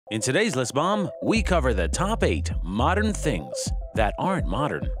In today's List Bomb, we cover the top 8 modern things that aren't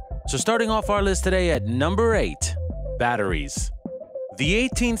modern. So starting off our list today at number 8, batteries. The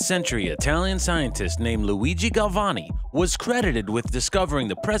 18th century Italian scientist named Luigi Galvani was credited with discovering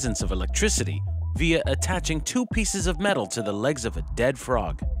the presence of electricity via attaching 2 pieces of metal to the legs of a dead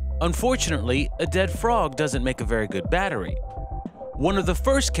frog. Unfortunately, a dead frog doesn't make a very good battery. One of the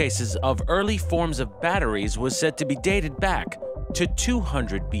first cases of early forms of batteries was said to be dated back to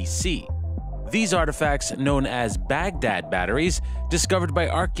 200 BC. These artifacts, known as Baghdad batteries, discovered by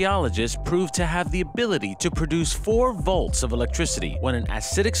archaeologists, proved to have the ability to produce 4 volts of electricity when an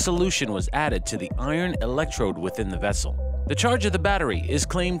acidic solution was added to the iron electrode within the vessel. The charge of the battery is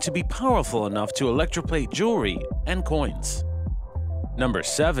claimed to be powerful enough to electroplate jewelry and coins. Number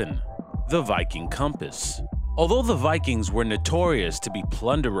 7. The Viking compass. Although the Vikings were notorious to be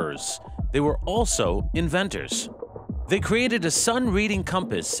plunderers, they were also inventors. They created a sun-reading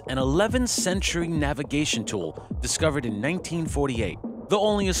compass, an 11th century navigation tool discovered in 1948. Though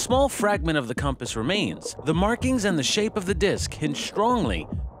only a small fragment of the compass remains, the markings and the shape of the disc hint strongly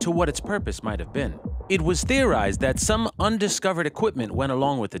to what its purpose might have been. It was theorized that some undiscovered equipment went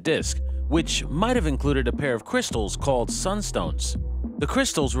along with the disc, which might have included a pair of crystals called sunstones. The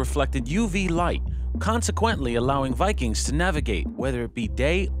crystals reflected UV light, consequently allowing Vikings to navigate whether it be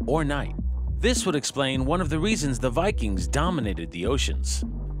day or night. This would explain one of the reasons the Vikings dominated the oceans.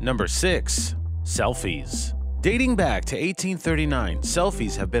 Number 6. Selfies. Dating back to 1839,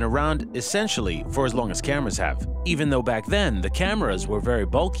 selfies have been around essentially for as long as cameras have, even though back then the cameras were very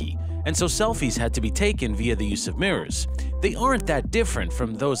bulky, and so selfies had to be taken via the use of mirrors. They aren't that different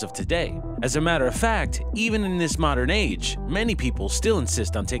from those of today. As a matter of fact, even in this modern age, many people still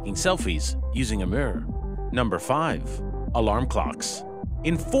insist on taking selfies using a mirror. Number 5. Alarm clocks.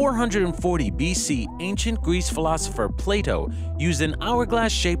 In 440 BC, ancient Greece philosopher Plato used an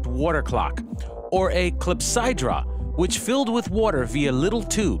hourglass-shaped water clock, or a clepsydra, which filled with water via little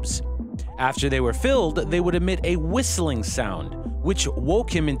tubes. After they were filled, they would emit a whistling sound, which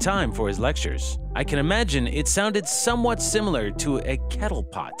woke him in time for his lectures. I can imagine it sounded somewhat similar to a kettle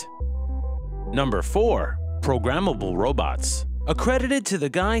pot. Number 4. Programmable robots. Accredited to the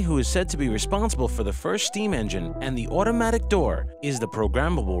guy who is said to be responsible for the first steam engine and the automatic door is the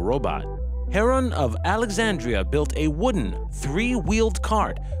programmable robot. Heron of Alexandria built a wooden, 3-wheeled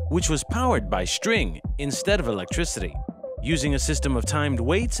cart which was powered by string instead of electricity. Using a system of timed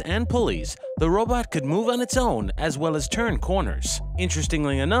weights and pulleys, the robot could move on its own as well as turn corners.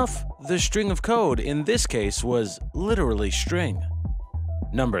 Interestingly enough, the string of code in this case was literally string.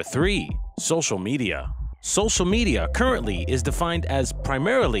 Number 3. Social media. Social media currently is defined as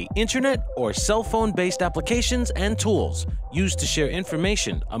primarily internet or cell phone-based applications and tools used to share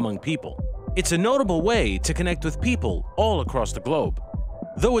information among people. It's a notable way to connect with people all across the globe.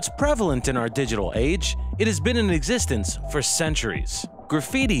 Though it's prevalent in our digital age, it has been in existence for centuries.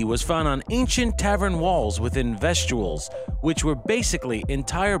 Graffiti was found on ancient tavern walls within vestibules, which were basically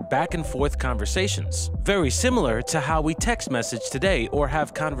entire back-and-forth conversations. Very similar to how we text message today or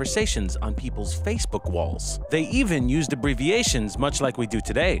have conversations on people's Facebook walls. They even used abbreviations much like we do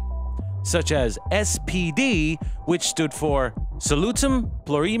today, such as SPD, which stood for Salutem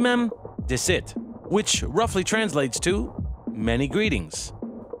Plurimem Dicit, which roughly translates to many greetings.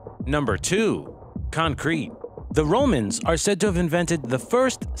 Number 2. Concrete. The Romans are said to have invented the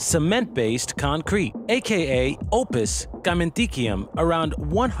first cement-based concrete, aka opus caementicium, around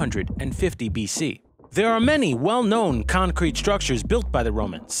 150 BC. There are many well-known concrete structures built by the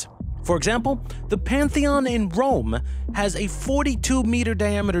Romans. For example, the Pantheon in Rome has a 42-meter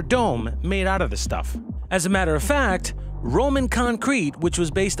diameter dome made out of the stuff. As a matter of fact, Roman concrete, which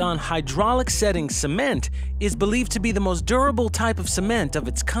was based on hydraulic setting cement, is believed to be the most durable type of cement of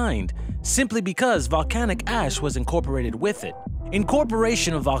its kind, simply because volcanic ash was incorporated with it.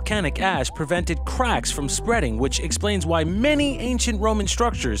 Incorporation of volcanic ash prevented cracks from spreading, which explains why many ancient Roman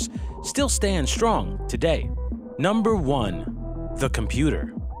structures still stand strong today. Number 1. The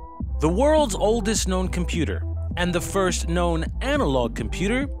computer. The world's oldest known computer, and the first known analog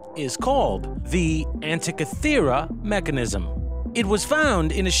computer, is called the Antikythera mechanism. It was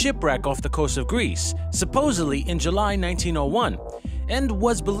found in a shipwreck off the coast of Greece, supposedly in July 1901, and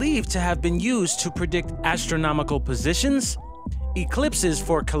was believed to have been used to predict astronomical positions, eclipses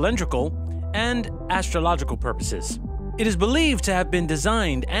for calendrical and astrological purposes. It is believed to have been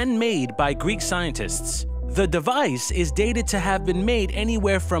designed and made by Greek scientists. The device is dated to have been made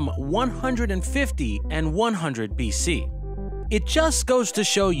anywhere from 150 and 100 BC. It just goes to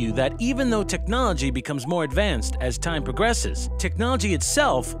show you that even though technology becomes more advanced as time progresses, technology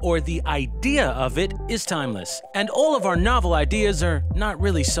itself, or the idea idea of it is timeless, and all of our novel ideas are not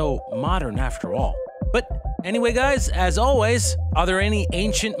really so modern after all. But anyway, guys, as always, are there any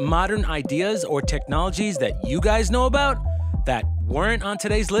ancient modern ideas or technologies that you guys know about that weren't on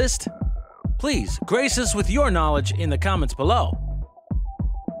today's list? Please grace us with your knowledge in the comments below.